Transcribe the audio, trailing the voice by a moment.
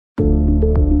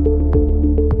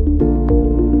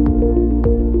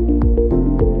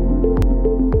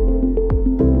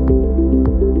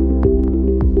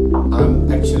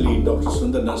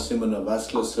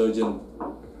vascular surgeon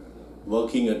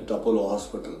working at Apollo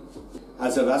Hospital.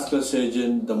 As a vascular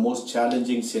surgeon, the most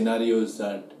challenging scenario is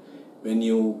that when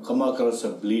you come across a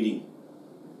bleeding,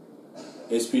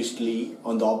 especially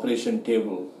on the operation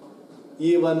table,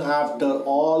 even after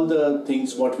all the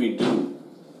things what we do,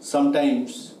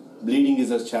 sometimes bleeding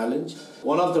is a challenge.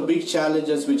 One of the big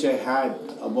challenges which I had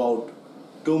about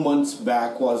 2 months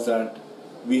back was that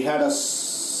we had a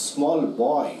small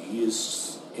boy,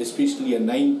 especially a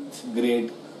 9th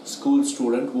grade school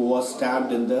student, who was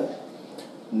stabbed in the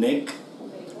neck,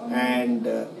 and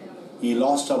he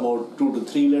lost about 2 to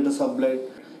 3 liters of blood.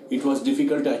 It was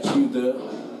difficult to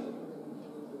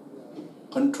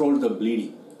control the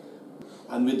bleeding,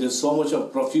 and with so much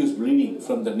of profuse bleeding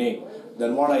from the neck,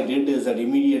 then what I did is that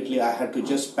immediately I had to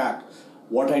just pack.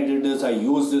 What I did is I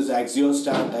used this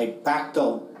Axiostat. I packed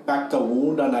the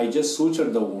wound and I just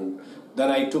sutured the wound.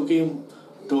 Then I took him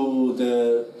to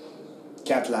the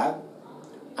cath lab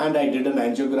and I did an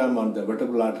angiogram on the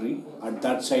vertebral artery at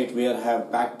that site where I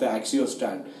have packed the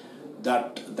Axiostat.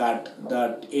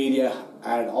 That area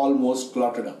had almost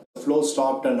clotted up. The flow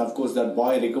stopped, and of course that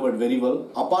boy recovered very well.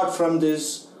 Apart from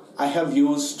this, I have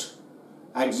used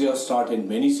Axiostat in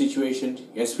many situations,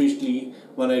 especially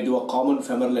when I do a common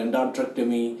femoral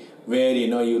endarterectomy, where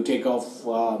you take off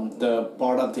the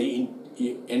part of the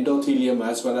endothelium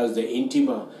as well as the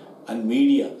intima and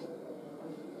media.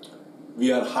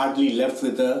 We are hardly left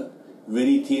with a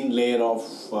very thin layer of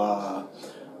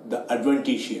the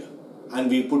adventitia, and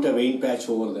we put a vein patch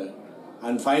over there.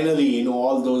 And finally,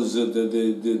 all those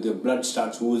the blood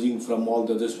starts oozing from all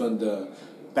the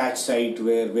patch site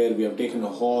where we have taken a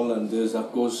hole, and there's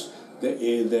of course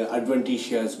the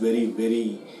adventitia is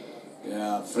very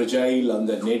fragile on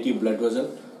the native blood vessel.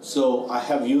 So I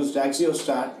have used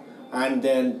Axiostat and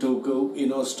then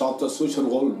to stop the suture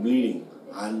hole bleeding,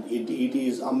 and it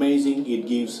is amazing. It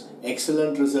gives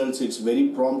excellent results. It's very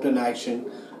prompt in action,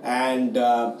 and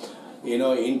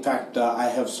in fact I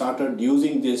have started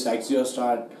using this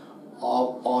Axiostat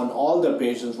on all the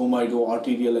patients whom I do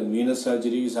arterial and venous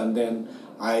surgeries, and then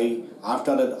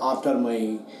after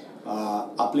my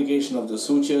application of the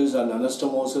sutures and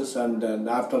anastomosis, and then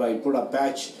after I put a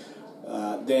patch,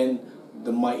 then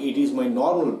it is my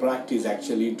normal practice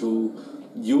actually to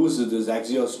use this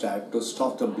Axiostat to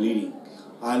stop the bleeding,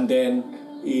 and then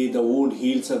the wound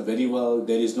heals up very well.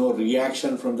 There is no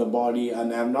reaction from the body,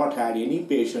 and I have not had any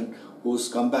patient who's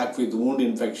come back with wound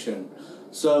infection.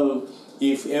 So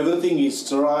if everything is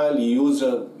sterile, you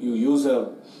use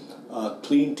a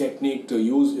clean technique to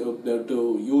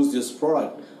use this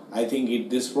product. I think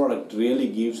this product really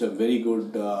gives a very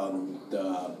good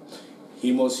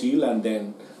hemoseal, and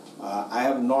then I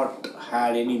have not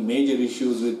had any major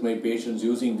issues with my patients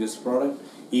using this product.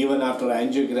 Even after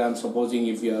angiogram, supposing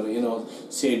if you are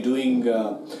say doing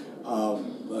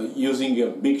using a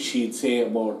big sheet, say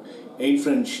about 8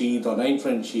 French sheath or 9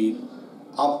 French sheath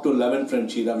up to 11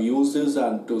 French sheath, I've used this,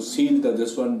 and to seal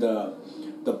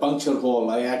the puncture hole,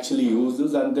 I actually use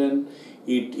this, and then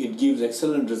it gives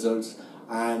excellent results,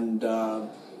 and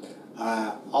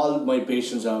all my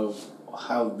patients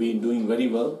have been doing very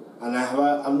well, and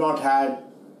I've not had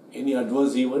any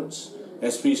adverse events,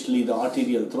 especially the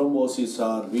arterial thrombosis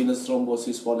or venous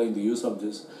thrombosis following the use of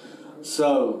this.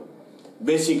 So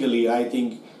basically I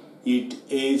think it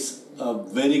is a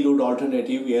very good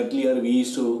alternative. Earlier we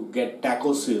used to get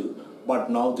Tacosil, but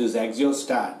now this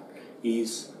Axiostat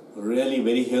is really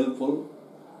very helpful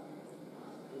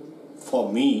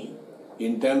for me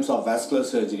in terms of vascular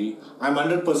surgery. I'm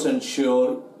 100%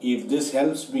 sure if this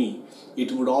helps me,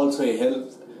 it would also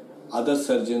help other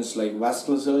surgeons like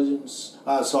vascular surgeons,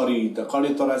 the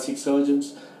cardiothoracic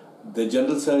surgeons, the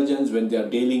general surgeons when they are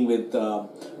dealing with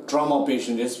trauma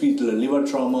patients, especially liver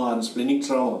trauma and splenic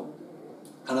trauma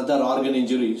and other organ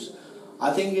injuries.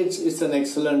 I think it's an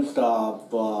excellent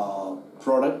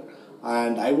product,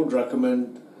 and I would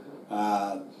recommend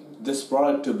this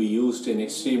product to be used in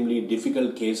extremely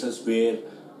difficult cases where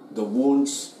the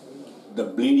wounds, the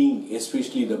bleeding,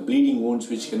 especially the bleeding wounds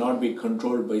which cannot be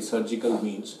controlled by surgical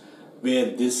means,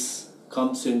 where this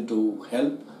comes in to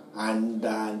help. And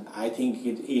I think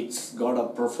it's got a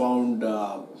profound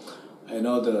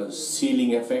the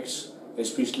sealing effects,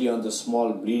 especially on the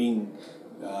small bleeding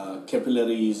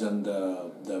capillaries and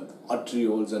the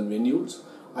arterioles and venules.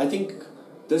 I think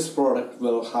this product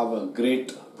will have a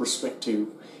great perspective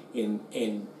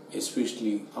in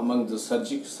especially among the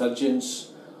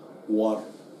surgeons who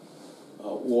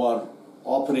are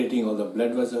operating on the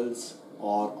blood vessels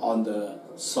or on the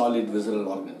solid visceral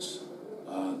organs.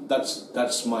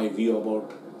 That's my view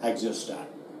about Axiostat.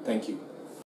 Thank you.